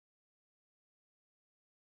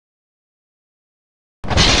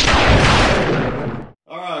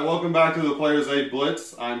Alright, welcome back to the Players 8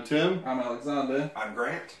 Blitz. I'm Tim. I'm Alexander. I'm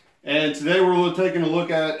Grant. And today we're taking a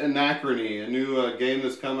look at Anachrony, a new game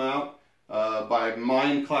that's come out by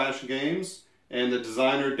Mind Clash Games and the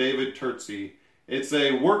designer David Turtsey. It's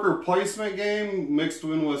a worker placement game mixed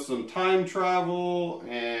in with some time travel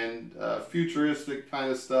and futuristic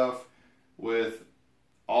kind of stuff with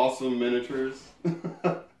awesome miniatures.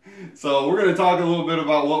 So we're going to talk a little bit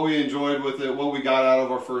about what we enjoyed with it, what we got out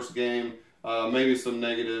of our first game, maybe some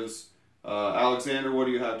negatives. Alexander, what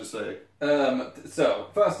do you have to say? So,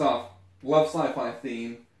 first off, love sci-fi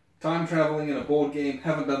theme. Time traveling in a board game,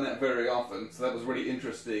 haven't done that very often, so that was really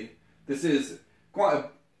interesting. This is quite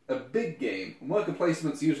a big game. Worker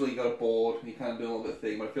placement's usually you got a board, and you kind of do a little bit of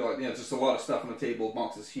thing, but I feel like, just a lot of stuff on the table,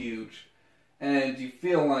 box is huge. And you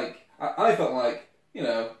feel like, I felt like,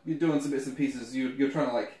 you're doing some bits and pieces, you're trying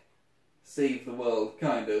to, save the world,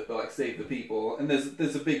 kind of, but, save the people. And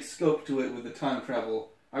there's a big scope to it with the time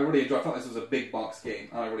travel. I really enjoyed. I felt this was a big box game.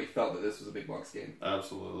 I really felt that this was a big box game.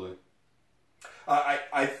 Absolutely.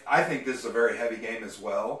 I think this is a very heavy game as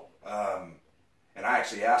well. And I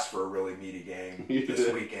actually asked for a really meaty game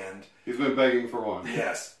this weekend. He's been begging for one.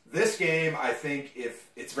 Yes. This game, I think, if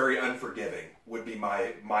it's very unforgiving, would be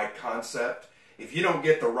my concept. If you don't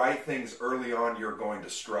get the right things early on, you're going to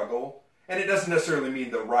struggle. And it doesn't necessarily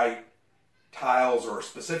mean the right tiles or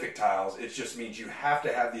specific tiles. It just means you have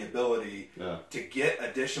to have the ability to get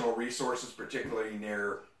additional resources, particularly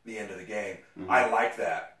near the end of the game. Mm-hmm. I like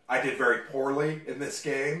that. I did very poorly in this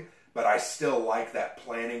game, but I still like that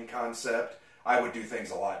planning concept. I would do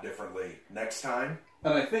things a lot differently next time.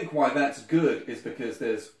 And I think why that's good is because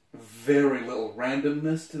there's very little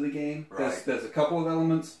randomness to the game. Right. There's a couple of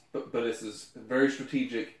elements, but this is very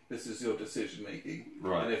strategic. This is your decision making.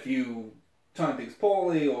 Right. And if you time things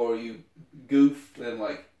poorly or you goof, then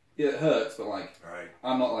it hurts. But right.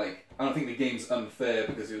 I'm not I don't think the game's unfair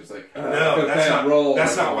because it was no,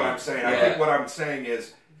 that's not what I'm saying. Yeah. I think what I'm saying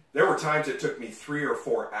is there were times it took me 3 or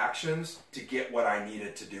 4 actions to get what I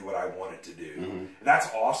needed to do what I wanted to do. Mm-hmm.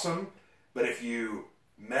 That's awesome. But if you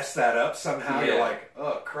mess that up somehow, you're like,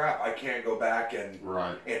 oh crap, I can't go back and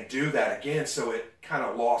do that again. So it kind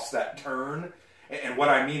of lost that turn. And what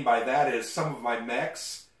I mean by that is some of my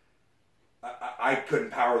mechs, I couldn't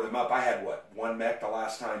power them up. I had, 1 mech the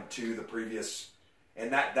last time, 2 the previous,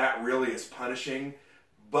 and that really is punishing.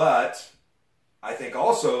 But I think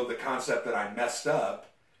also the concept that I messed up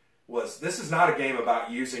was this is not a game about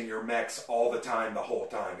using your mechs all the time, the whole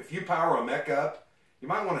time. If you power a mech up, you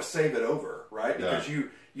might want to save it over, right? Because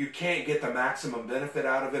you can't get the maximum benefit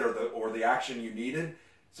out of it or the action you needed.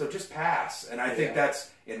 So just pass. And I think that's,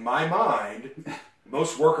 in my mind,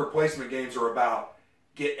 most worker placement games are about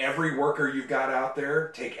get every worker you've got out there,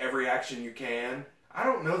 take every action you can. I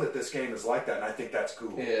don't know that this game is like that, and I think that's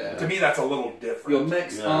cool. Yeah. To me, that's a little different. Your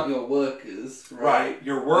mechs aren't your workers, right?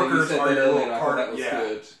 Your workers are your little part. That was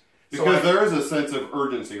good. Because there is a sense of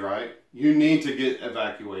urgency, right? You need to get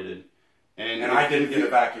evacuated. And I didn't get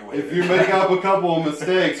evacuated. If you make up a couple of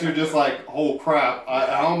mistakes, you're just like, oh crap,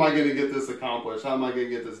 how am I going to get this accomplished? How am I going to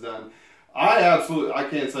get this done? I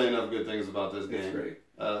can't say enough good things about this game. It's great.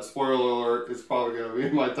 Spoiler alert, it's probably going to be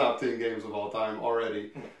in my top 10 games of all time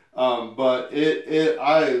already. But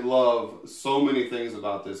I love so many things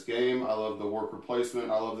about this game. I love the worker placement.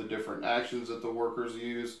 I love the different actions that the workers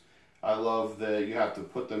use. I love that you have to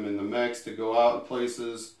put them in the mechs to go out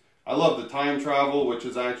places. I love the time travel, which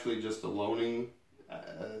is actually just a loaning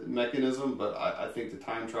mechanism, but I think the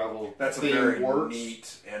time travel that's a very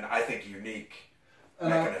neat and I think unique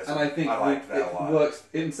mechanism. And I think I like that a lot. Works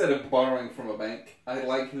instead of borrowing from a bank. I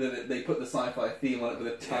like that they put the sci-fi theme on it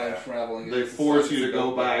with the time traveling. They force you to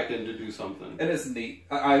go back and to do something. And it's neat.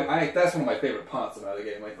 I that's one of my favorite parts about the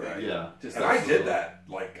game. I think. Right. Yeah. And I did that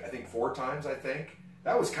I think 4 times. I think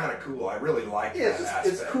that was kind of cool. I really liked that aspect.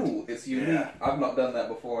 It's cool. It's unique. Yeah. I've not done that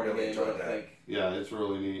before in a game. I don't think. Yeah, it's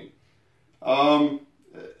really neat.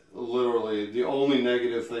 Literally, the only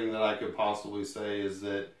negative thing that I could possibly say is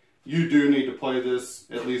that you do need to play this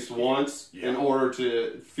at least once in order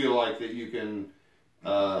to feel like that you can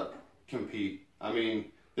compete. I mean,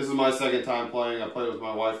 this is my second time playing. I played with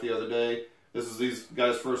my wife the other day. This is these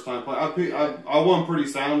guys' first time playing. I won pretty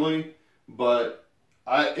soundly, but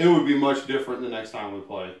it would be much different the next time we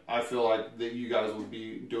play. I feel like that you guys would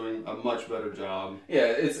be doing a much better job. Yeah,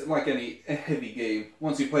 it's like any heavy game.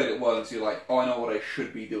 Once you played it once, you're like, oh, I know what I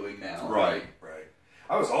should be doing now. Right.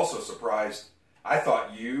 I was also surprised. I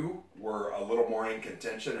thought you were a little more in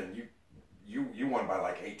contention, and you won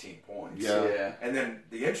by 18 points. Yeah. And then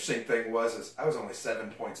the interesting thing was I was only 7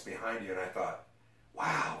 points behind you, and I thought,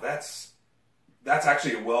 wow, that's that's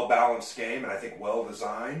actually a well-balanced game, and I think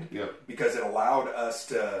well-designed. Yep. Because it allowed us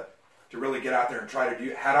to really get out there and try to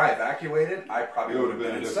do. Had I evacuated, I probably would have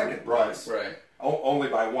been in second place. Right. Only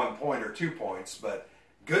by 1 point or 2 points, but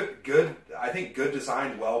good. I think good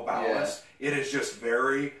designed, well-balanced. Yeah. It is just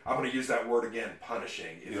very. I'm going to use that word again.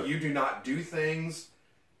 Punishing. If you do not do things,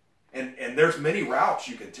 and there's many routes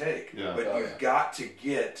you can take, but you've got to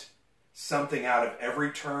get something out of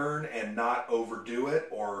every turn and not overdo it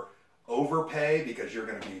or overpay, because you're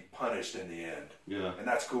going to be punished in the end. Yeah. And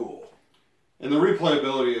that's cool. And the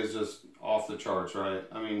replayability is just off the charts, right?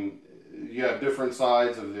 I mean, you have different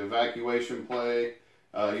sides of the evacuation play.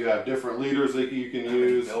 You have different leaders that you can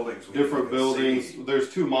use. Different buildings.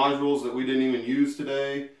 There's 2 modules that we didn't even use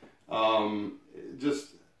today. Just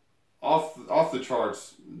off the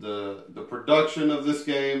charts. The production of this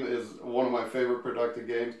game is one of my favorite productive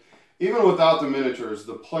games. Even without the miniatures,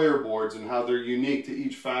 the player boards and how they're unique to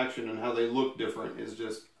each faction and how they look different is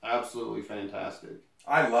just absolutely fantastic.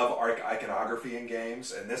 I love iconography in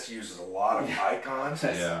games, and this uses a lot of icons.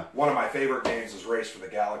 One of my favorite games is Race for the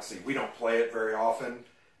Galaxy. We don't play it very often,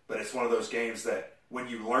 but it's one of those games that when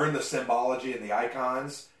you learn the symbology and the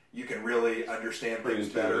icons, you can really understand things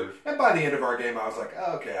better. And by the end of our game, I was like,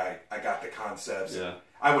 oh, okay, I got the concepts. Yeah.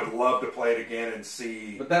 I would love to play it again and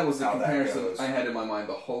see. But that was the comparison I had in my mind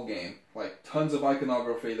the whole game. Like, tons of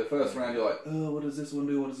iconography. The first round, you're like, oh, what does this one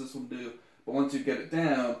do? What does this one do? But once you get it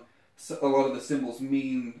down, a lot of the symbols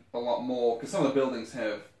mean a lot more. Because some of the buildings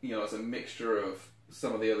have, it's a mixture of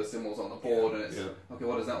some of the other symbols on the board. And it's, okay,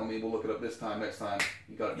 what does that one mean? We'll look it up this time. Next time,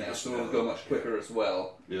 you got it down. So it'll go much quicker as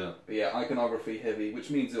well. Yeah. But yeah, iconography heavy,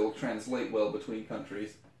 which means it'll translate well between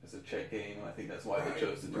countries. It's a Czech game, and I think that's why they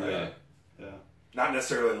chose to do that. Yeah. Not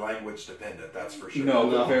necessarily language dependent, that's for sure.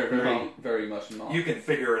 No, very much not. You can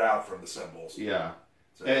figure it out from the symbols. Yeah.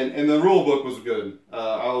 So. And the rule book was good.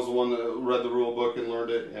 I was the one that read the rule book and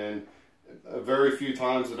learned it, and very few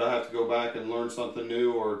times did I have to go back and learn something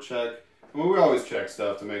new or check. I mean, we always check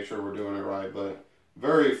stuff to make sure we're doing it right, but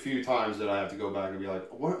very few times did I have to go back and be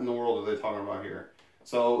like, what in the world are they talking about here?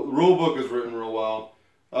 So the rule book is written real well.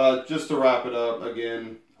 Just to wrap it up,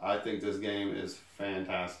 again, I think this game is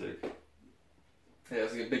fantastic. Yeah,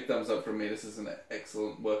 it's a big thumbs up from me. This is an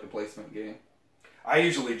excellent worker placement game. I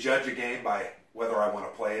usually judge a game by whether I want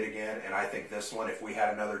to play it again, and I think this one, if we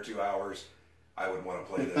had another 2 hours, I would want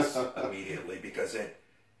to play this immediately, because it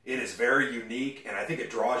is very unique, and I think it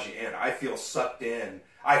draws you in. I feel sucked in.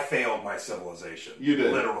 I failed my civilization. You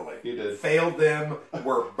did. Literally. You did. Failed them.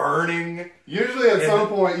 We're burning. Usually at some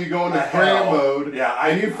point you go into cram mode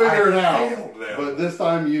and you figure it out. Failed them. But this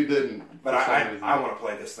time you didn't. But I want to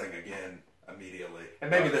play this thing again immediately. And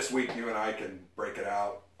maybe this week you and I can break it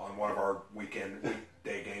out on one of our weekday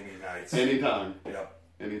gaming nights. Anytime. Yep.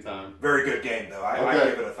 Anytime. Very good game, though. I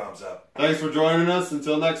give it a thumbs up. Thanks for joining us.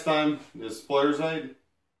 Until next time, this is Player's Aid.